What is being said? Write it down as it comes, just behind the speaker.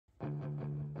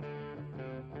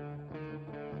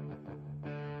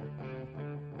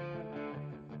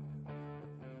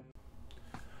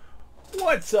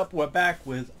What's up? We're back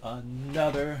with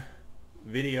another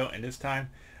video, and this time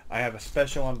I have a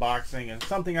special unboxing and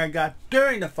something I got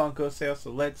during the Funko sale, so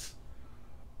let's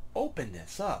open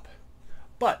this up.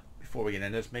 But before we get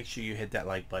into this, make sure you hit that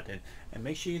like button and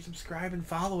make sure you subscribe and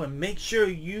follow, and make sure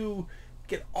you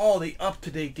get all the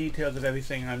up-to-date details of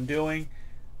everything I'm doing.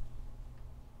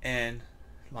 And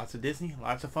lots of Disney,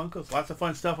 lots of Funkos, lots of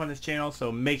fun stuff on this channel,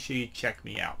 so make sure you check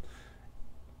me out.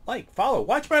 Like, follow,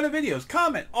 watch my other videos,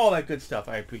 comment, all that good stuff.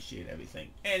 I appreciate everything.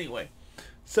 Anyway,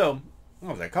 so, what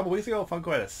was that, a couple weeks ago,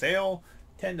 Funko had a sale,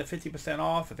 10 to 50%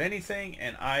 off of anything,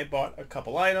 and I bought a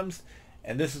couple items,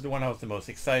 and this is the one I was the most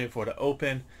excited for to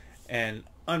open and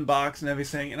unbox and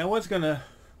everything. And I was going to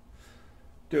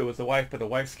do it with the wife, but the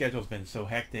wife's schedule's been so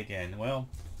hectic, and, well,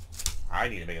 I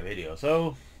need to make a video,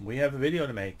 so we have a video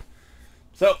to make.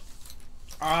 So,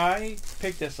 I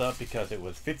picked this up because it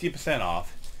was 50%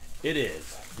 off. It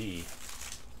is the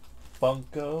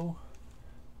Funko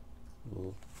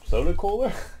soda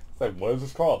cooler. It's like, what is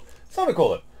this called? Soda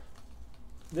cooler.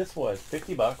 This was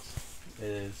 50 bucks. It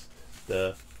is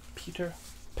the Peter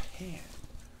Pan.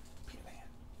 Peter Pan.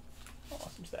 How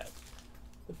awesome is that?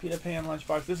 The Peter Pan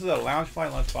lunchbox. This is a Loungefly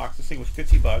lunchbox. This thing was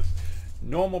 50 bucks.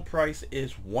 Normal price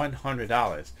is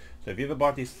 $100. So if you ever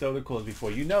bought these soda coolers before,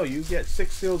 you know you get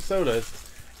 6 sealed sodas.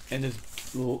 And this,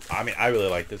 I mean, I really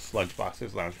like this lunchbox.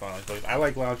 This Loungefly lunchbox. I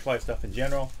like Loungefly stuff in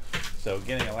general, so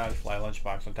getting a Loungefly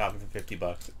lunchbox on top of it for 50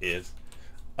 bucks is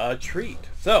a treat.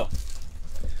 So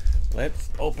let's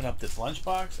open up this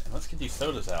lunchbox and let's get these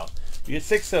sodas out. You get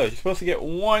 6 sodas. You're supposed to get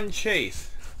 1 chase.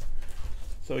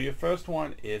 So your first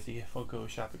one is the Funko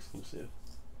Shop exclusive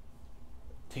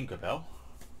Tinkerbell.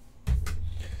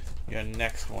 Your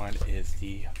next one is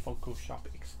the Funko Shop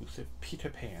exclusive Peter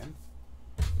Pan.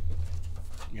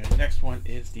 Your next one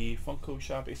is the Funko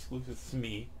Shop exclusive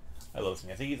Smee. I love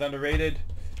Smee. I think he's underrated.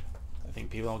 I think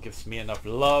people don't give Smee enough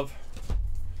love.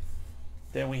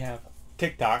 Then we have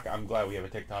TikTok. I'm glad we have a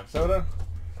TikTok soda.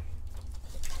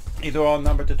 These are all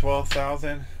numbered to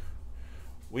 12,000.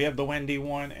 We have the Wendy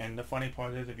one, and the funny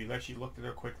part is, if you actually looked at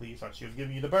her quickly, you thought she was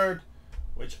giving you the bird,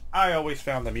 which I always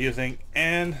found amusing.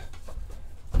 And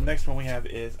the next one we have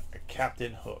is a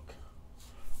Captain Hook.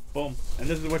 Boom. And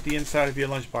this is what the inside of your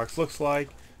lunchbox looks like.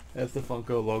 That's the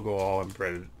Funko logo all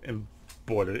embroidered,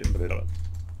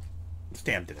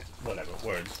 stamped in it. Whatever,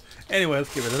 words. Anyway,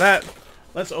 let's get rid of that.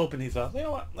 Let's open these up. You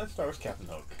know what? Let's start with Captain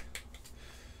Hook.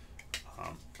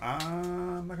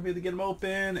 I'm not going to be able to get them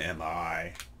open, am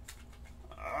I?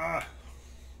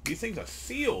 These things are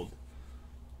sealed.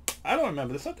 I don't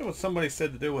remember. There's something where somebody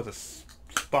said that there was a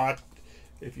spot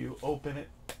if you open it.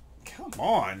 Come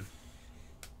on.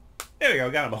 There we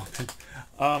go, got them open.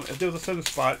 If there was a certain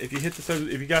spot, if you hit the certain,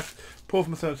 if you got pulled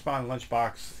from a certain spot in the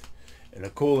lunchbox, in a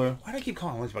cooler, why do I keep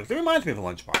calling it lunchbox? It reminds me of a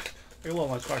lunchbox. Like a little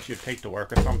lunchbox you'd take to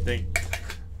work or something.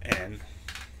 And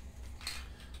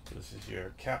this is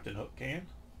your Captain Hook can.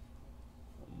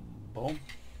 Boom.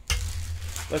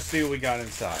 Let's see what we got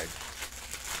inside.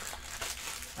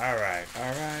 Alright,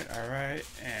 alright, alright.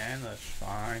 And let's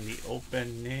find the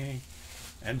opening.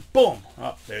 And boom!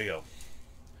 Oh, there you go.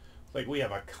 Like, we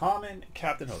have a common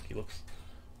Captain Hook. He looks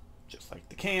just like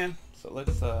the can. So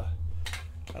let's, I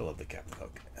love the Captain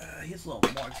Hook. He has little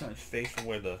marks on his face from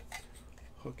where the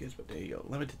hook is, but there you go.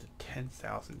 Limited to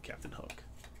 10,000 Captain Hook.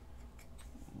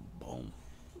 Boom.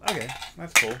 Okay,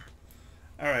 that's cool.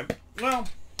 Alright, well,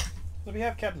 so we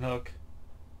have Captain Hook.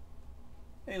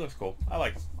 He looks cool. I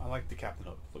like him. I like the Captain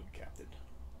Hook. Look, Captain.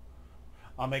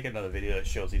 I'll make another video that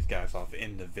shows these guys off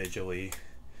individually,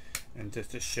 and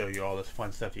just to show you all this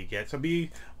fun stuff you get. So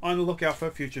be on the lookout for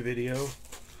a future video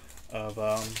of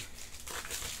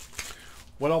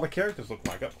what all the characters look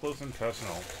like up close and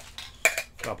personal.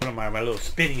 So I'll put on my little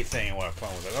spinny thing and what fun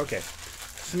with it. Okay,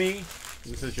 Smee.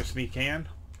 This is your Smee can.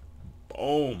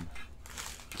 Boom.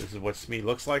 This is what Smee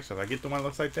looks like. So if I get the one that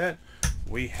looks like that,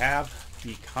 we have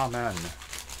the common.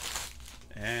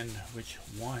 And which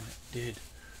one did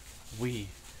we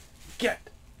get?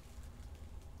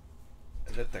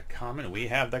 Is it the common? We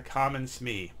have the common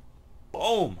Smee.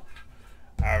 Boom!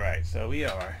 Alright, so we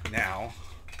are now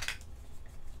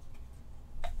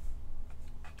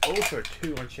 0 for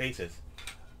 2 on chases.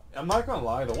 I'm not gonna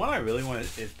lie, the one I really want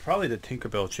is probably the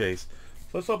Tinkerbell chase.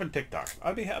 So let's open TikTok.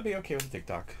 I'll be okay with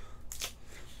TikTok.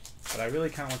 But I really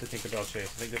kind of want the Tinkerbell chase.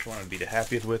 I think this one I'd be the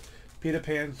happiest with. Peter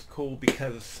Pan's cool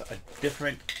because it's a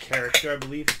different character, I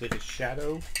believe. Like his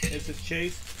shadow is his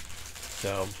chase.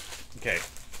 So, okay.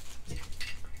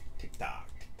 TikTok,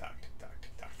 TikTok, TikTok,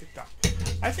 TikTok, TikTok.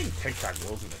 I think TikTok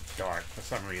glows in the dark for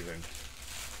some reason.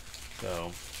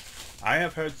 So, I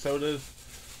have heard sodas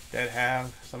that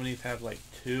have, some of these have like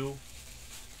 2,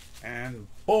 and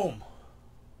boom,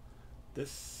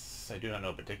 This I do not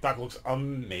know, but TikTok looks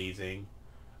amazing.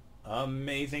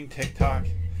 Amazing TikTok.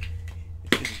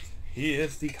 He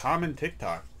is the common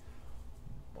TikTok.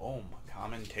 Boom,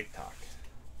 common TikTok.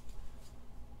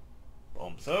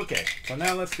 Boom. So okay, so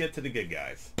now let's get to the good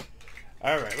guys.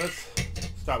 Alright, let's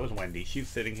start with Wendy. She's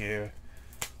sitting here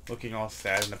looking all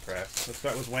sad and depressed. Let's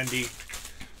start with Wendy.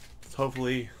 Let's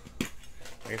hopefully,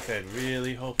 like I said,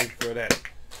 really hoping for that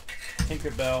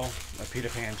Tinkerbell, a Peter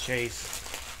Pan chase,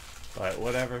 but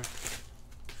whatever.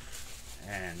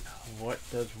 And what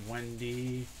does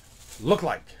Wendy look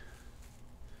like?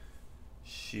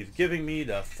 She's giving me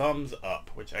the thumbs up,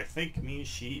 which I think means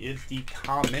she is the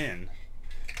common.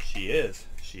 She is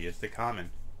the common.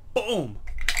 Boom!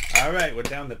 Alright, we're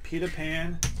down to Peter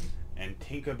Pan and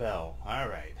Tinkerbell.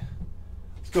 Alright.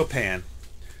 Let's go Pan.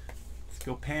 Let's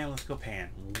go Pan, let's go Pan.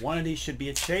 One of these should be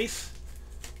a chase.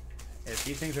 If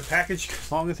these things are packaged,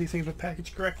 as long as these things are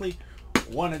packaged correctly,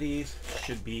 one of these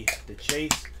should be the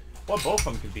chase. Or both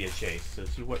of them could be a chase. So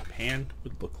this is what Pan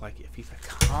would look like if he's a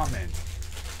common.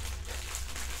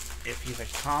 If he's a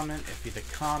common,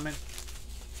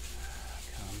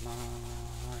 come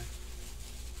on.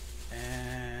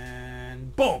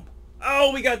 And boom!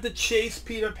 Oh, we got the chase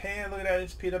Peter Pan. Look at that,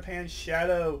 it's Peter Pan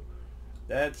Shadow.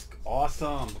 That's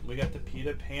awesome. We got the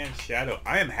Peter Pan Shadow.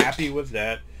 I am happy with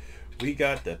that. We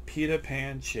got the Peter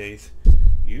Pan chase.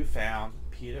 You found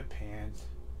Peter Pan's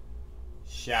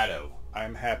Shadow.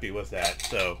 I'm happy with that.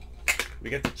 So, we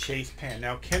got the chase Pan.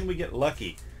 Now, can we get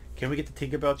lucky? Can we get the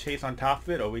Tinkerbell chase on top of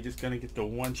it, or are we just going to get the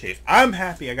one chase? I'm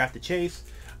happy I got the chase.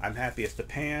 I'm happy it's the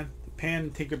Pan. The Pan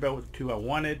and Tinkerbell were the two I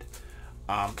wanted.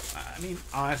 I mean,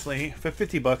 honestly, for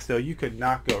 50 bucks though, you could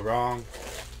not go wrong.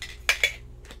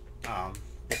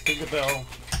 The Tinkerbell,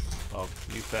 well,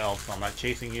 you fell, so I'm not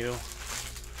chasing you.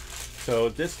 So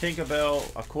this Tinkerbell,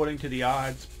 according to the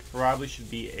odds, probably should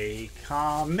be a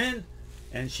common,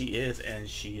 and she is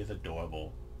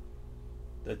adorable.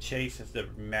 The chase is the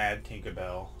Mad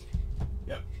Tinkerbell.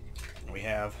 Yep. And we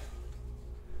have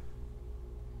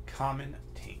common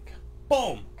Tink.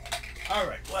 Boom!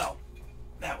 Alright, well,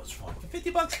 that was fun. For 50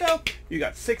 bucks though, you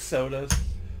got 6 sodas.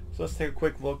 So let's take a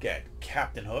quick look at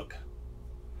Captain Hook.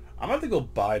 I'm about to go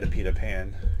buy the Peter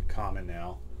Pan common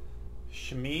now.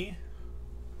 Shmi.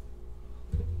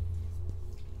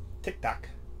 TikTok.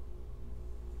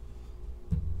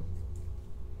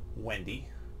 Wendy.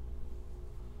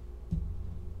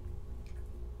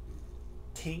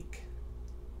 Tink.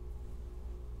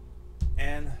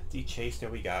 And the chase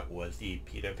that we got was the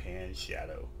Peter Pan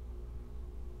Shadow.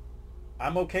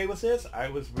 I'm okay with this. I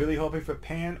was really hoping for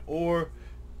Pan or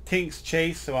Tink's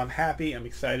chase, so I'm happy. I'm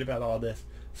excited about all this.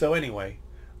 So anyway,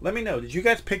 let me know. Did you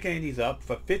guys pick any of these up?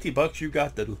 For 50 bucks, you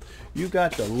got the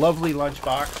lovely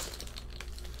lunchbox.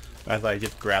 As I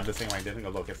just grabbed this thing like this and go,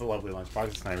 look, it's a lovely lunchbox.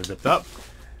 It's not even zipped up.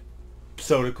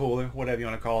 Soda cooler, whatever you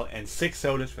want to call it, and 6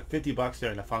 sodas for 50 bucks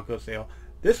during the Funko sale.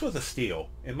 This was a steal.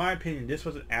 In my opinion, this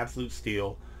was an absolute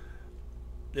steal.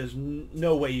 There's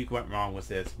no way you went wrong with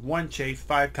this. 1 chase,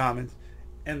 5 commons,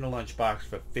 and the lunchbox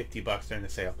for 50 bucks during the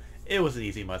sale. It was an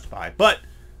easy must buy. But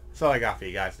that's all I got for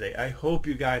you guys today. I hope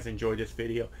you guys enjoyed this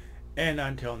video. And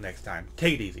until next time,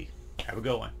 take it easy. Have a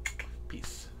good one.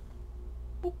 Peace.